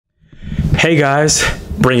Hey guys,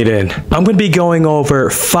 bring it in. I'm going to be going over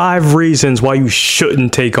 5 reasons why you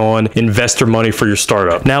shouldn't take on investor money for your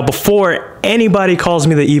startup. Now, before anybody calls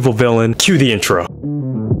me the evil villain, cue the intro.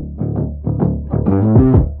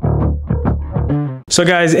 So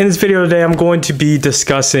guys, in this video today, I'm going to be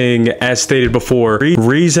discussing, as stated before,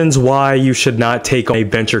 reasons why you should not take on a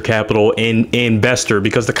venture capital investor,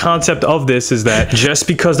 because the concept of this is that just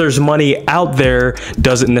because there's money out there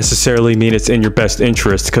doesn't necessarily mean it's in your best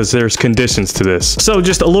interest, because there's conditions to this. So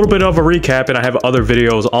just a little bit of a recap, and I have other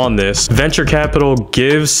videos on this. Venture capital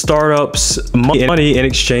gives startups money in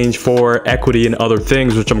exchange for equity and other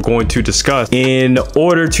things, which I'm going to discuss in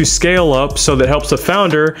order to scale up, so that helps the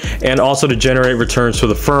founder and also to generate returns for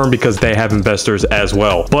the firm, because they have investors as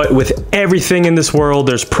well. But with everything in this world,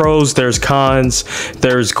 there's pros, there's cons,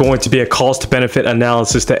 there's going to be a cost benefit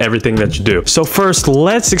analysis to everything that you do. So first,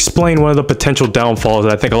 let's explain one of the potential downfalls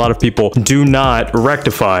that I think a lot of people do not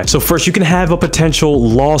rectify. So first, you can have a potential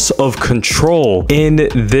loss of control in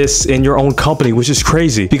your own company, which is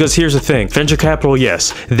crazy, because here's the thing. Venture capital,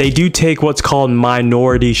 yes, they do take what's called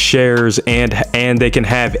minority shares, and they can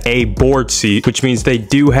have a board seat, which means they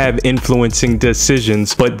do have influencing decisions,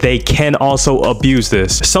 but they can also abuse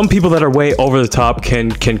this. Some people that are way over the top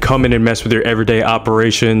can come in and mess with your everyday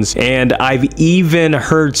operations, and I've even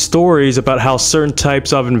heard stories about how certain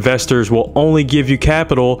types of investors will only give you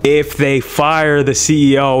capital if they fire the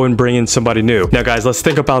CEO and bring in somebody new. Now guys, let's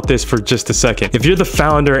think about this for just a second. If you're the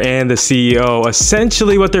founder and the CEO,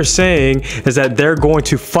 essentially what they're saying is that they're going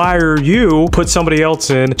to fire you, put somebody else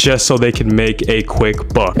in, just so they can make a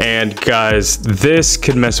quick buck. And guys, this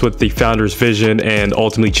could mess with the founder's vision and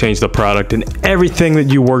ultimately change the product and everything that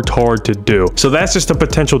you worked hard to do. So that's just a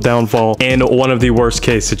potential downfall and one of the worst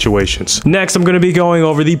case situations. Next, I'm going to be going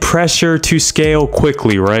over the pressure to scale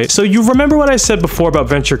quickly, right? So you remember what I said before about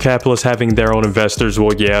venture capitalists having their own investors?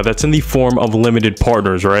 Well, yeah, that's in the form of limited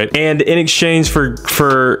partners, right? And in exchange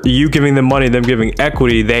for you giving them money, them giving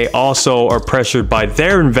equity, they also are pressured by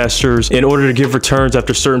their investors in order to give returns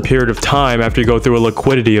after a certain period of time after you go through a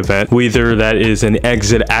liquidity event, whether that is an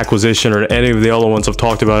exit, acquisition, or any of the other ones I've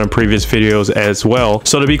talked about in previous videos as well.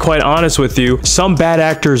 So to be quite honest with you, some bad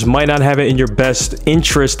actors might not have it in your best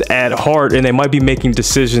interest at heart, and they might be making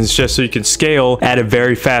decisions just so you can scale at a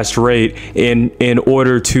very fast rate in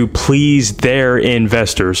order to please their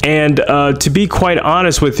investors. And to be quite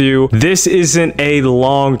honest with you, this isn't a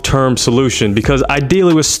long-term solution, because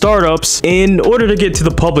ideally with startups, in order to get to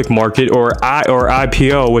the public market or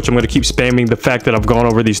IPO, which I'm going to keep spamming the fact that I've gone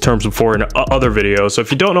over these terms before in other videos. So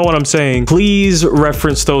if you don't know what I'm saying, please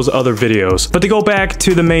reference those other videos. But to go back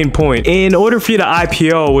to the main point, in order for you to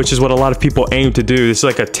IPO, which is what a lot of people aim to do, this is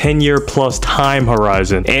like a 10-year plus time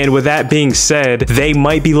horizon. And with that being said, they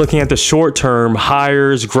might be looking at the short-term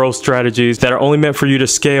hires, growth strategies that are only meant for you to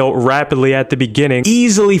scale rapidly at the beginning,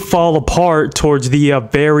 easily fall apart towards the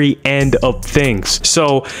very end of things.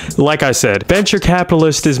 So like I said, venture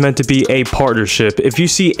capitalist is meant to be a partnership. If you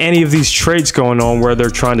see any of these trades going on where they're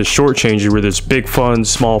trying to shortchange you, where there's big funds,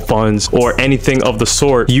 small funds, or anything of the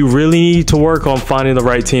sort, you really need to work on finding the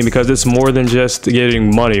right team, because it's more than just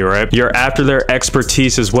getting money, right? You're after their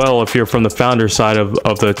expertise as well if you're from the founder side of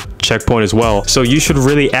the checkpoint as well. So you should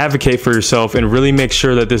really advocate for yourself and really make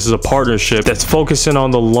sure that this is a partnership that's focusing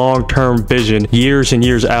on the long-term vision, years and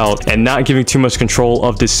years out, and not giving too much control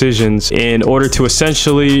of decisions in order to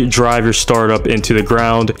essentially drive your startup into the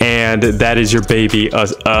ground, and that is your baby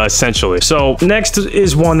essentially. So next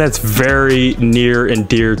is one that's very near and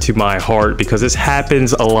dear to my heart, because this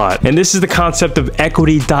happens a lot, and this is the concept of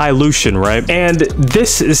equity dilution, right? And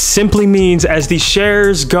this simply means as the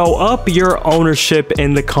shares go up, your ownership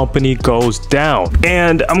in the company goes down.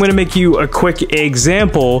 And I'm going to make you a quick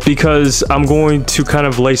example, because I'm going to kind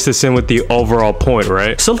of lace this in with the overall point,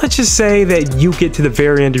 right? So let's just say that you get to the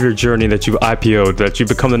very end of your journey, that you've IPO'd, that you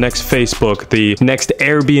become the next Facebook, the next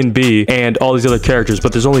Airbnb, and all these other characters.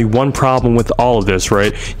 But there's only one problem with all of this,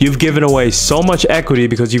 right? You've given away so much equity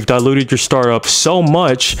because you've diluted your startup so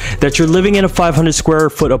much that you're living in a 500 square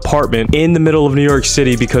foot apartment in the middle of New York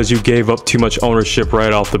City because you gave up too much ownership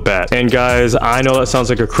right off the bat. And guys, I know that sounds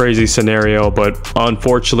like a crazy scenario, but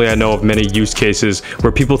unfortunately I know of many use cases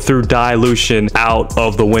where people threw dilution out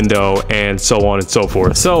of the window and so on and so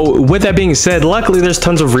forth. So with that being said, luckily there's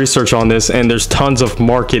tons of research on this, and there's tons of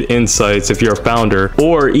market insights if you're a founder,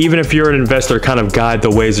 or even if you're an investor, kind of guide the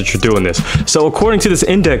ways that you're doing this. So according to this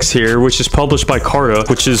index here, which is published by Carta,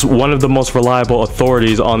 which is one of the most reliable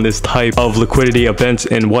authorities on this type of liquidity events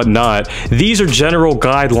and whatnot. These are general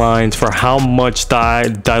guidelines for how much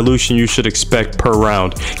dilution you should expect per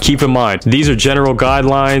round. Keep in mind, these are general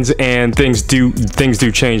guidelines and things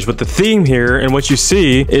do change. But the theme here and what you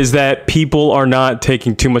see is that people are not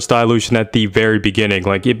taking too much dilution at the very beginning.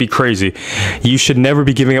 Like, it'd be crazy. You should never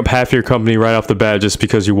be giving up half your company right off the bat just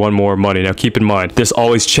because you want more money. Now, keep in mind, this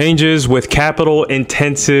always changes with capital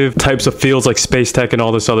intensive types of fields like space tech and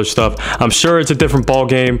all this other stuff. I'm sure it's a different ball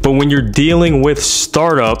game, but when you're dealing with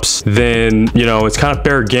startups, then, you know, it's kind of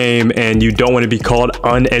fair game and you don't want to be called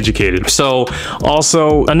uneducated. So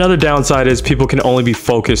also another downside is people can only be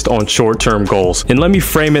focused on short-term goals. And let me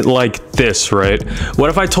frame it like this, right? What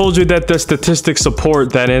if I told you that the statistics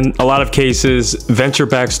support that in a lot of cases,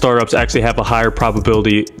 venture-backed startups actually have a higher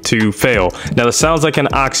probability to fail? Now, this sounds like an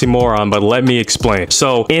oxymoron, but let me explain.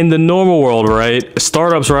 So in the normal world, right,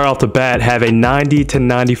 startups right off the bat have a 90 to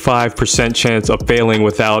 95% chance of failing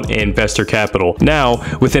without investor capital.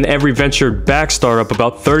 Now, within every venture-backed startup,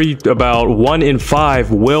 about 1 in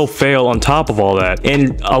 5 will fail on top of all that.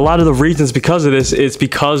 And a lot of the reasons because of this is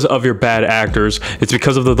because of your bad actors. It's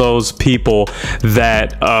because of those people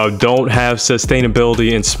that don't have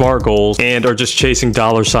sustainability and SMART goals and are just chasing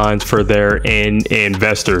dollar signs for their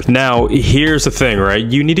investors. Now, here's the thing, right?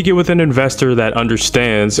 You need to get with an investor that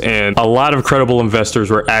understands, and a lot of credible investors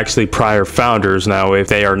were actually prior founders. Now, if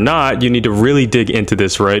they are not, you need to really dig into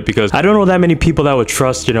this, right? Because I don't know that many people that would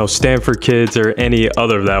trust, you know, Stanford kids or any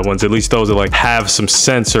other of that ones, at least those that like have some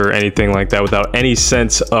sense or anything like that, without any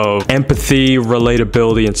sense of empathy,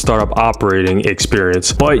 relatability, and startup operating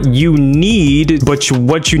experience. But what you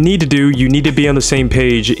need to do, you need to be on the same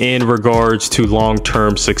page in regards to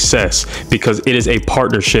long-term success, because it is a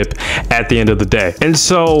partnership at the end of the day. And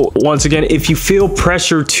so once again, if you feel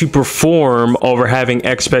pressure to perform over having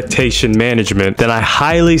expectation management, then I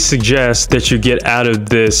highly suggest that you get out of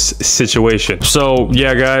this situation. So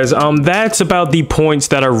yeah, guys, that's about the points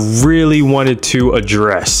that I really wanted to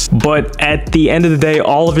address. But at the end of the day,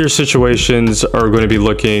 all of your situations are going to be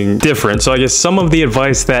looking different. So I guess some of the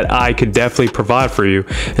advice that I could definitely provide for you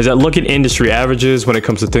is that look at industry averages when it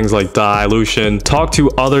comes to things like dilution, talk to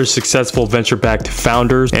other successful venture-backed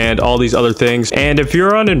founders and all these other things. And if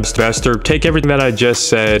you're an investor, take everything that I just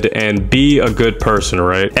said and be a good person,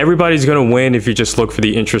 right? Everybody's going to win if you just look for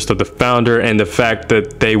the interest of the founder and the fact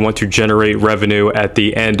that they want to generate revenue at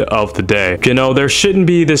the end of the day. You know, there shouldn't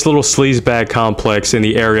be this little sleazebag complex in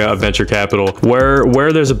the area of venture capital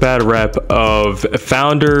where there's a bad rep of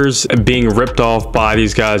founders being ripped off by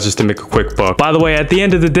these guys just to make a quick buck. By the way, at the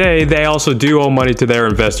end of the day, they also do owe money to their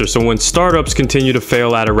investors. So when startups continue to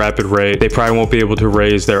fail at a rapid rate, they probably won't be able to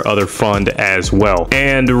raise their other fund as well.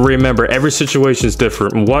 And remember, every situation is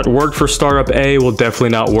different. What worked for startup A will definitely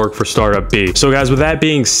not work for startup B. So guys, with that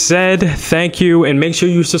being said, thank you, and make sure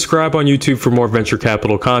you subscribe on YouTube for more venture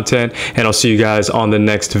capital content, and I'll see you guys on the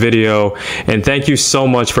next video. And thank you so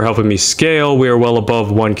much for helping me scale. We are well above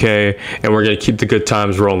 1K, and we're going to keep the good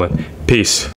times rolling. Peace.